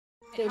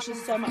there's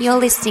just so much. You're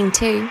listening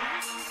to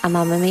a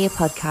Mamma Mia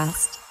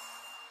podcast.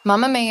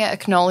 Mamma Mia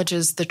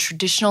acknowledges the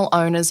traditional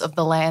owners of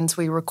the lands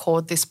we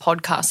record this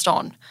podcast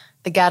on,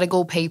 the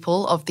Gadigal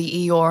people of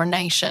the Eora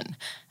Nation,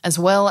 as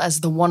well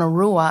as the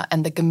Wonnarua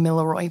and the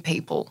Gamilaroi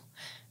people.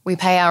 We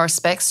pay our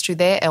respects to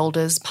their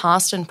elders,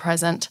 past and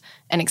present,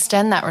 and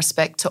extend that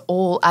respect to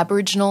all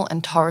Aboriginal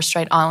and Torres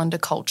Strait Islander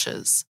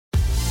cultures.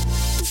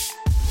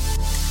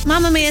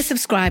 Mamma Mia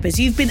subscribers,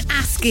 you've been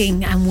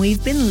asking and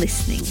we've been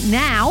listening.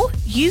 Now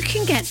you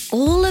can get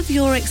all of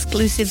your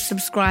exclusive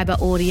subscriber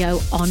audio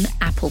on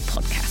Apple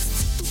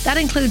Podcasts. That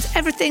includes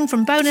everything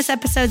from bonus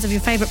episodes of your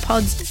favourite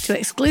pods to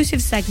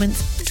exclusive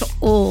segments to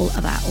all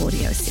of our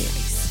audio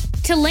series.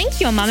 To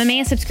link your Mamma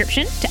Mia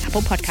subscription to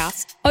Apple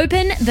Podcasts,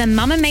 open the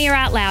Mamma Mia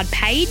Out Loud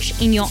page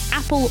in your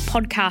Apple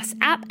Podcasts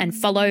app and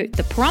follow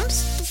the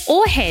prompts,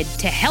 or head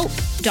to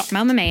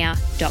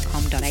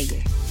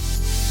help.mammamia.com.au.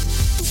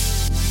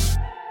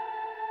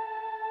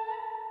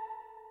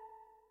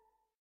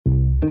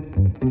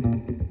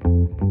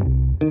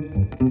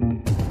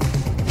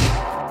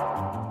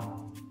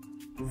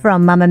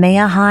 From Mamma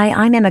Mia, hi,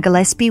 I'm Emma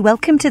Gillespie.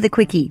 Welcome to The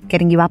Quickie,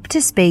 getting you up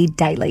to speed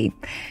daily.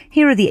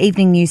 Here are the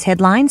evening news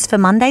headlines for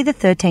Monday the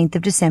 13th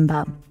of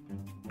December.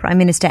 Prime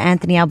Minister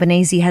Anthony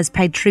Albanese has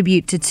paid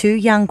tribute to 2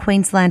 young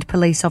Queensland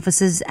police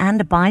officers and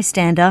a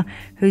bystander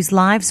whose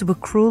lives were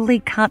cruelly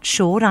cut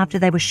short after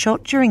they were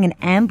shot during an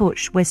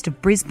ambush west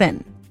of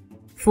Brisbane.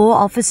 4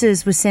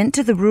 officers were sent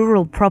to the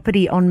rural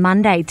property on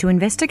Monday to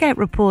investigate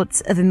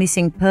reports of a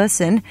missing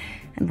person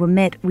and were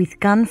met with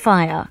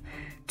gunfire.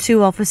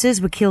 2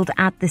 officers were killed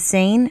at the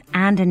scene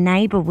and a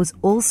neighbour was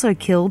also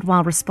killed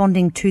while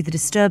responding to the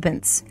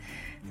disturbance.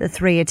 The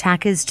 3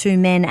 attackers, 2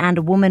 men and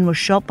a woman, were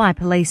shot by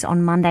police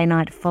on Monday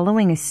night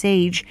following a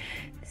siege.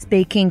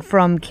 Speaking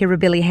from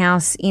Kirribilli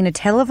House in a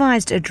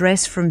televised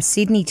address from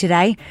Sydney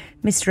today,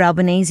 Mr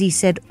Albanese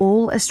said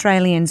all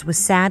Australians were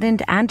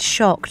saddened and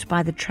shocked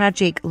by the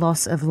tragic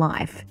loss of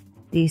life.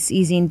 This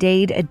is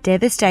indeed a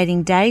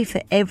devastating day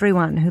for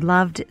everyone who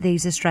loved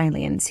these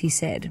Australians, he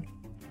said.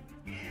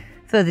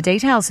 Further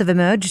details have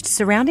emerged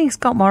surrounding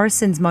Scott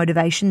Morrison's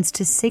motivations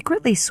to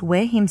secretly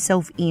swear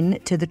himself in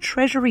to the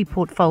Treasury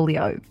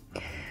portfolio.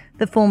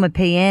 The former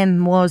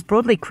PM was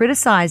broadly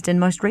criticised and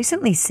most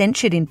recently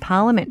censured in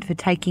Parliament for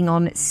taking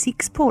on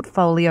 6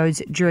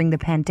 portfolios during the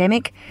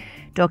pandemic.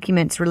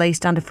 Documents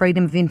released under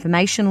Freedom of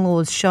Information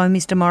laws show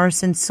Mr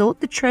Morrison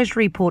sought the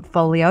Treasury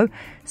portfolio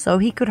so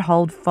he could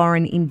hold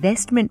foreign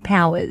investment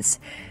powers.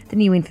 The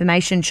new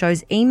information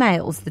shows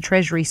emails the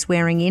Treasury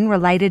swearing in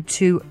related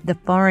to the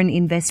Foreign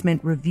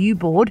Investment Review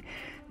Board.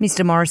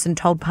 Mr Morrison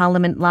told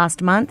Parliament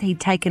last month he'd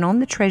taken on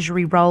the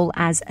Treasury role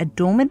as a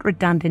dormant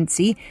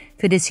redundancy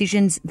for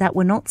decisions that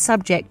were not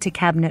subject to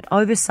Cabinet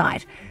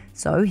oversight.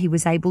 So he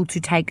was able to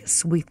take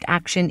swift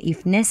action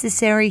if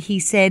necessary, he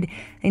said,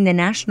 in the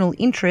national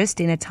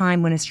interest in a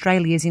time when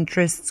Australia's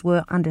interests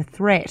were under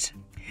threat.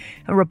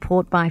 A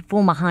report by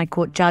former High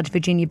Court Judge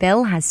Virginia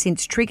Bell has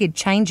since triggered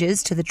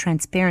changes to the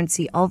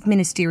transparency of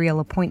ministerial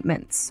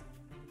appointments.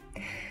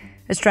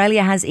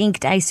 Australia has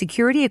inked a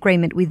security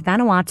agreement with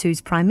Vanuatu's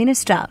Prime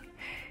Minister.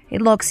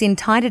 It locks in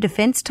tighter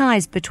defence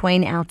ties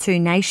between our 2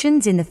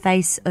 nations in the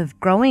face of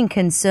growing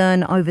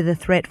concern over the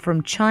threat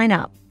from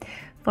China.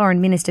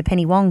 Foreign Minister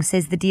Penny Wong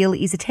says the deal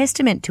is a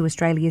testament to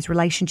Australia's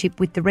relationship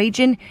with the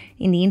region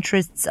in the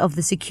interests of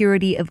the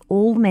security of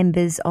all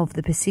members of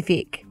the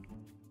Pacific.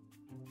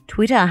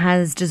 Twitter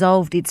has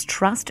dissolved its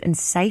Trust and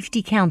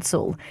Safety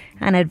Council,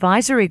 an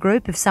advisory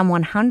group of some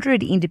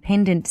 100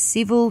 independent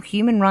civil,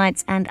 human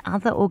rights and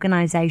other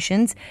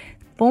organisations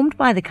formed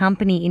by the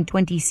company in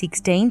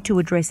 2016 to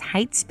address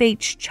hate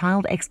speech,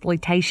 child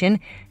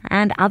exploitation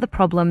and other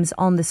problems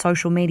on the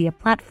social media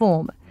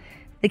platform.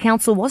 The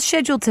council was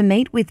scheduled to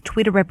meet with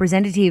Twitter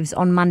representatives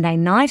on Monday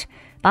night,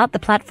 but the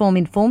platform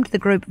informed the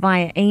group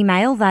via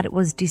email that it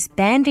was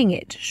disbanding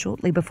it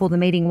shortly before the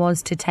meeting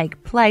was to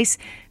take place,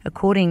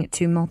 according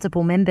to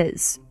multiple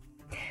members.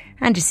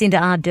 And Jacinda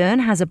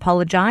Ardern has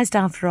apologised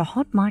after a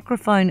hot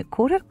microphone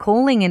caught her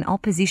calling an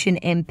opposition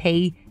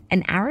MP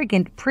an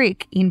arrogant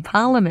prick in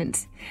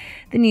Parliament.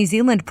 The New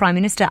Zealand Prime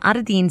Minister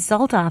uttered the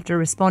insult after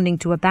responding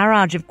to a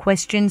barrage of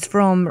questions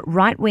from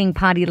right-wing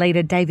party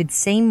leader David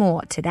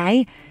Seymour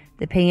today.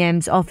 The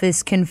PM's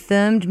office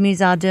confirmed Ms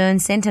Ardern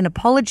sent an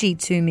apology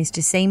to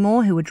Mr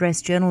Seymour, who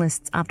addressed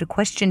journalists after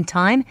question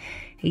time.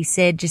 He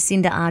said,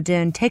 Jacinda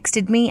Ardern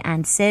texted me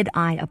and said,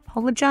 I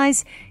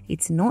apologise.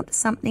 It's not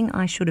something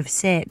I should have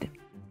said.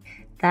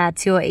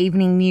 That's your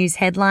evening news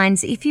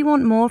headlines. If you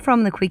want more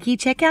from The Quickie,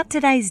 check out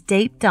today's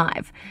deep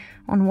dive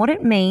on what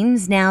it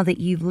means now that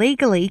you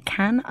legally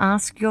can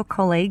ask your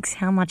colleagues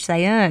how much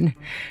they earn.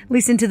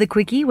 Listen to The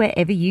Quickie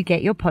wherever you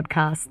get your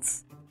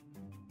podcasts.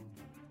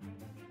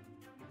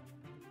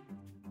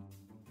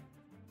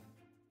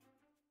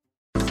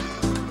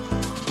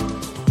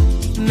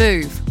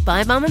 Move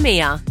by Mamma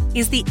Mia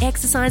is the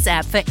exercise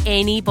app for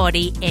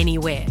anybody,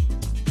 anywhere.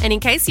 And in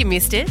case you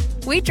missed it,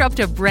 we dropped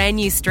a brand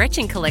new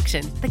stretching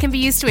collection that can be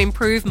used to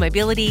improve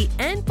mobility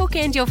and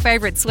bookend your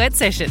favourite sweat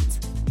sessions.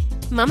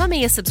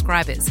 Mamamia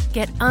subscribers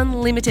get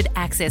unlimited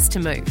access to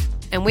Move,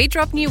 and we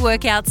drop new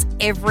workouts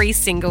every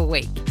single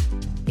week.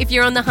 If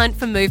you're on the hunt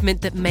for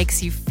movement that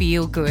makes you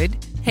feel good,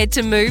 head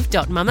to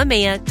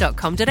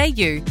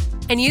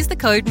move.mamamia.com.au and use the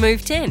code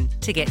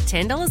MOVE10 to get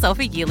 $10 off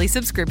a yearly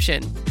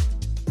subscription.